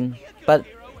sunscreen. But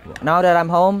now that I'm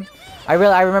home, I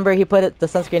remember he put the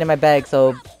sunscreen in my bag,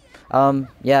 so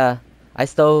yeah, I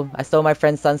stole my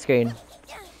friend's sunscreen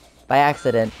by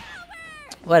accident.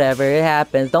 Whatever, it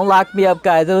happens. Don't lock me up,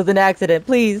 guys. It was an accident.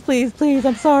 Please, please, please.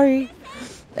 I'm sorry.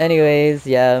 Anyways,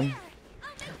 yeah.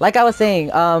 Like I was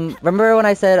saying, remember when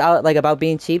I said like about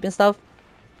being cheap and stuff?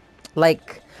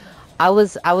 Like, I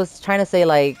was trying to say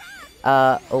like,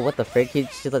 oh, what the frick?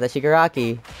 She's like that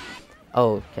Shigaraki.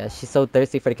 Oh, yeah, she's so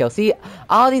thirsty for the kill. See,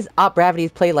 all these op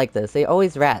gravities play like this. They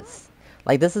always rats.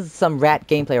 Like, this is some rat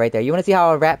gameplay right there. You want to see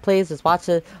how a rat plays? Just watch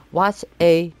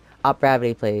a op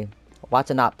gravity play. Watch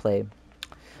an op play.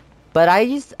 But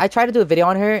I tried to do a video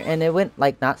on her, and it went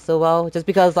like not so well, just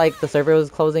because like the server was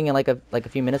closing in like a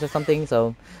few minutes or something.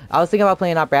 So I was thinking about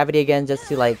playing Op Gravity again, just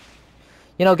to like,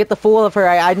 you know, get the fool of her.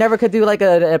 I never could do like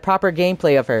a proper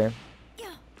gameplay of her.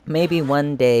 Maybe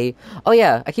one day. Oh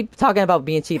yeah, I keep talking about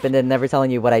being cheap and then never telling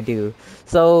you what I do.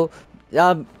 So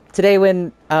today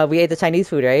when we ate the Chinese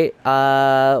food, right?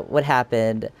 What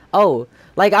happened? Oh,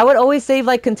 like I would always save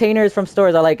like containers from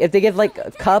stores, or like if they give like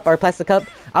a cup or a plastic cup,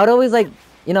 I would always like,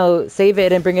 you know, save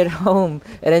it and bring it home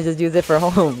and then just use it for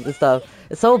home and stuff.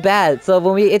 It's so bad. So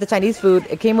when we ate the Chinese food,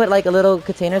 it came with like a little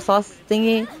container sauce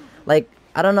thingy. Like,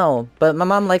 I don't know, but my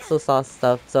mom likes those sauce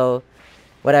stuff, so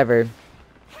whatever.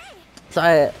 So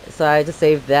I just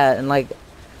saved that, and like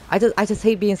I just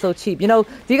hate being so cheap. You know,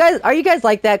 are you guys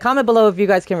like that? Comment below if you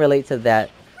guys can relate to that.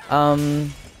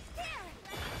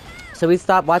 Should we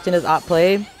stop watching this op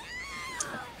play?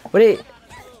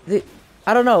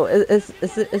 I don't know. Is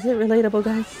it relatable,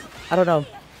 guys? I don't know.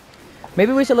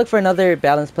 Maybe we should look for another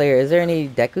balanced player. Is there any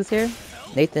Dekus here?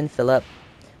 Nathan, Phillip.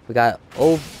 We got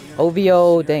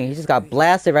OVO. Dang, he just got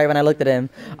blasted right when I looked at him.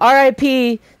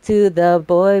 R.I.P. to the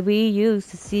boy we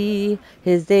used to see.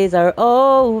 His days are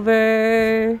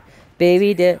over.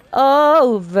 Baby, they're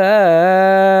over.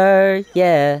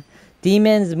 Yeah.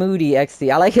 Demons Moody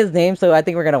XD. I like his name, so I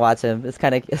think we're gonna watch him. It's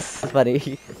kind of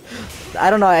funny. I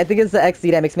don't know. I think it's the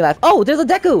XD that makes me laugh. Oh, there's a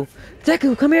Deku.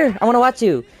 Deku, come here. I want to watch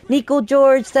you. Nico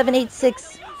George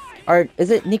 786. Or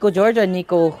is it Nico George or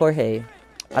Nico Jorge?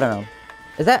 I don't know.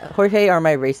 Is that Jorge or am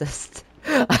I racist?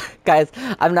 Guys,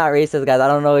 I'm not racist, guys. I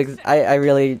don't know.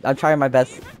 I'm trying my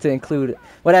best to include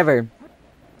whatever.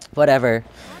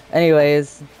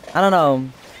 Anyways, I don't know.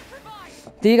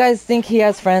 Do you guys think he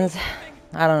has friends?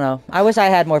 I don't know. I wish I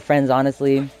had more friends,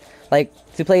 honestly. Like,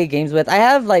 to play games with. I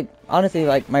have, like, honestly,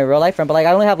 like, my real life friend, but, like,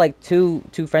 I only have, like, two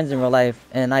friends in real life,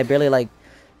 and I barely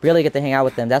get to hang out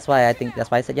with them. That's why I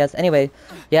said yes. Anyway,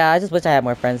 yeah, I just wish I had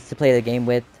more friends to play the game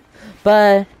with.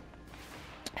 But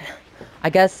I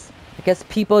guess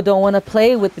people don't want to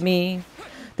play with me.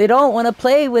 They don't want to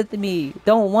play with me.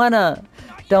 Don't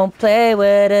play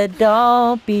with it.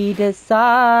 Don't be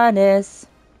dishonest.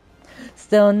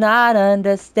 Still not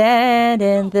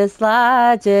understanding this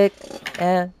logic.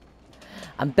 And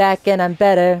I'm back and I'm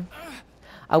better.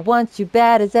 I want you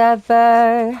bad as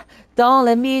ever. Don't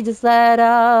let me just let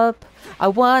up. I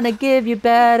wanna give you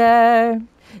better.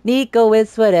 Nico,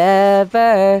 it's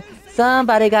whatever.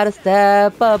 Somebody gotta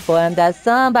step up, boy, I'm that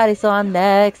somebody, so I'm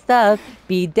next up.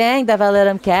 Be danged if I let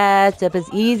them catch up. It's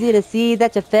easy to see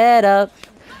that you're fed up.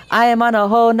 I am on a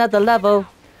whole nother level.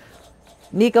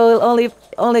 Nico, only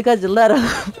cause you let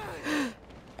him.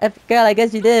 Girl, I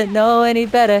guess you didn't know any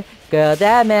better. Girl,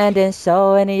 that man didn't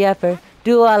show any effort.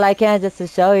 Do all I can just to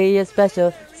show you you're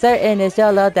special. Certain it's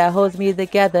your love that holds me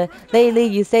together. Lately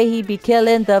you say he be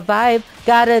killing the vibe.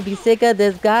 Gotta be sick of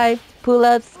this guy. Pull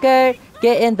up skirt,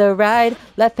 get in the ride.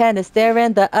 Left hand is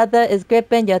staring, the other is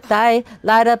gripping your thigh.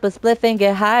 Light up a spliff and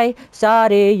get high.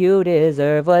 Shawty, you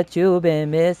deserve what you've been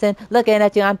missing. Looking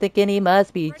at you, I'm thinking he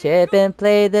must be tripping.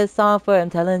 Play this song for him,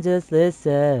 tell him just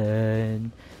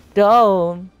listen.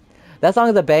 Don't. That song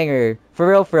is a banger. For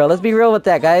real, for real. Let's be real with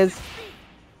that, guys.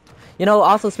 You know,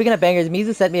 also, speaking of bangers,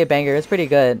 Mizu sent me a banger. It's pretty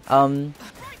good.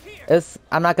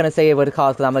 I'm not gonna say what it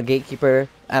calls because I'm a gatekeeper.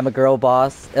 I'm a girl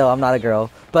boss. Oh, I'm not a girl.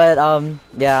 But,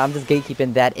 yeah, I'm just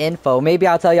gatekeeping that info. Maybe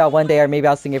I'll tell y'all one day, or maybe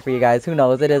I'll sing it for you guys. Who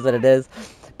knows? It is what it is.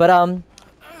 But,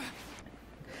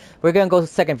 we're gonna go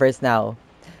second verse now.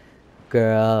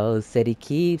 Girl said he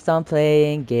keeps on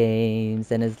playing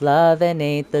games and his loving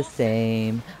ain't the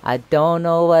same. I don't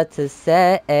know what to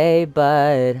say,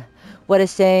 but what a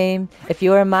shame. If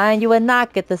you were mine, you would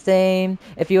not get the same.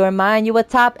 If you were mine, you would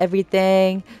top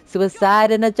everything.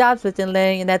 Suicide in a job switching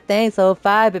lane, and that thing so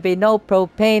fine, baby, no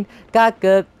propane. Got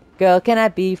good. Girl, can I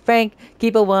be frank?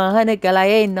 Keep it 100, girl, I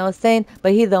ain't no saint.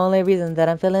 But he's the only reason that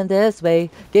I'm feeling this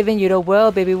way. Giving you the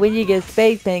world, baby, when you get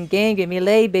space. Playing game, get me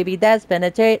laid, baby, that's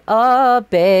penetrate. Oh,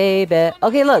 baby.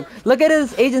 Okay, look at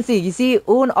his agency. You see,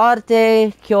 un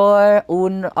arte cure,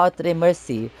 un arte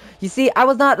mercy. You see, I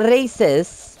was not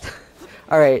racist.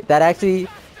 Alright, that actually,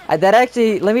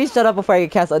 let me shut up before I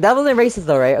get canceled. That wasn't racist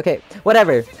though, right? Okay,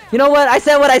 whatever. You know what? I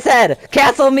said what I said.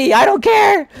 Cancel me. I don't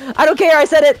care. I don't care. I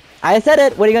said it. I said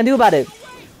it. What are you gonna do about it?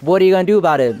 What are you gonna do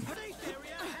about it?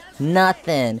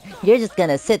 Nothing. You're just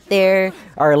gonna sit there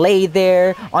or lay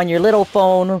there on your little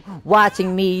phone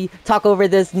watching me talk over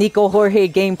this Nico Jorge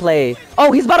gameplay.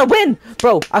 Oh, he's about to win!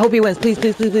 Bro, I hope he wins. Please,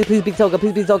 please, please, please, please, Big Toga.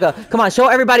 Please, Big Toga. Come on, show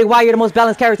everybody why you're the most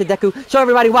balanced character, Deku. Show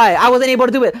everybody why. I wasn't able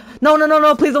to do it. No, no, no,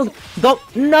 no. Please don't.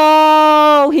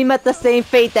 No! He met the same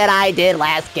fate that I did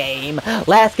last game.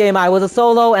 Last game, I was a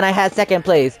solo and I had second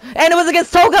place. And it was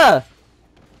against Toga!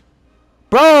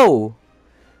 Bro!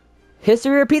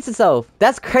 History repeats itself.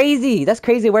 That's crazy. That's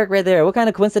crazy work right there. What kind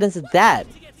of coincidence is that?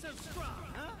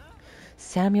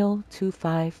 Samuel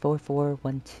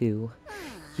 254412.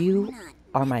 You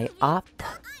are my op.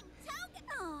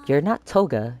 You're not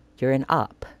Toga. You're an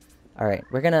op. Alright,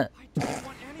 we're gonna...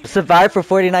 Survive for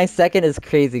 49 seconds is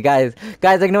crazy, guys.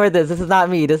 Guys, ignore this. This is not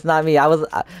me. This is not me. I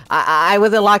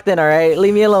wasn't locked in, alright?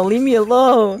 Leave me alone. Leave me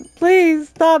alone. Please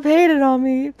stop hating on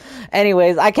me.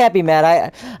 Anyways, I can't be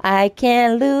mad. I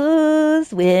can't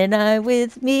lose when I'm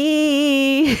with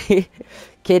me.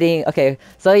 Kidding. Okay.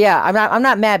 So yeah, I'm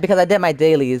not mad because I did my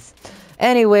dailies.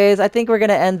 Anyways, I think we're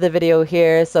gonna end the video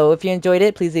here. So if you enjoyed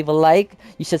it, please leave a like.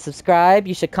 You should subscribe.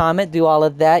 You should comment. Do all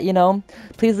of that, you know.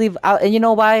 Please leave out. And you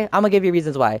know why? I'm gonna give you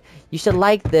reasons why. You should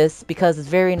like this because it's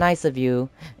very nice of you.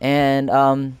 And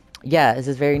yeah, this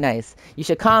is very nice. You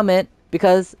should comment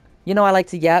because you know I like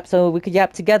to yap, so we could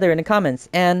yap together in the comments.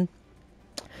 And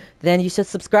then you should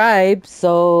subscribe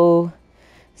so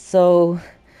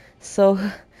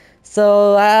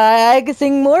I can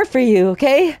sing more for you,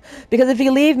 okay? Because if you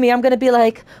leave me, I'm gonna be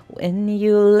like, when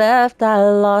you left, I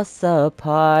lost a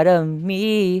part of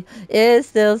me. It's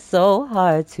still so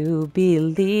hard to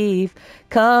believe.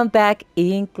 Come back,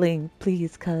 Inkling,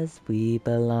 please, cause we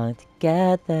belong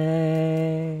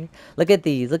together. Look at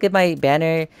these. Look at my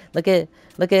banner. Look at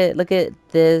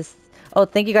this. Oh,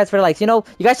 thank you guys for the likes. You know,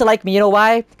 you guys should like me. You know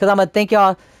why? Because I'm gonna thank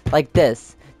y'all like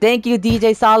this. Thank you,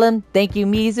 DJ Solemn. Thank you,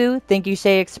 Mizu. Thank you,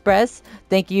 Shay Express.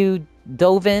 Thank you,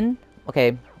 Dovin.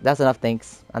 Okay, that's enough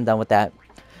thanks. I'm done with that.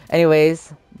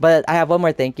 Anyways, but I have one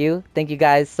more thank you. Thank you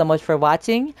guys so much for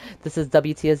watching. This is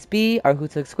WTSB, or Who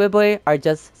Took Squidboy, or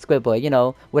just Squidboy. You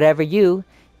know, whatever you,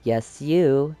 yes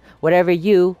you, whatever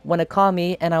you want to call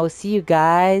me. And I will see you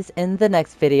guys in the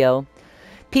next video.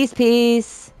 Peace,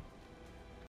 peace.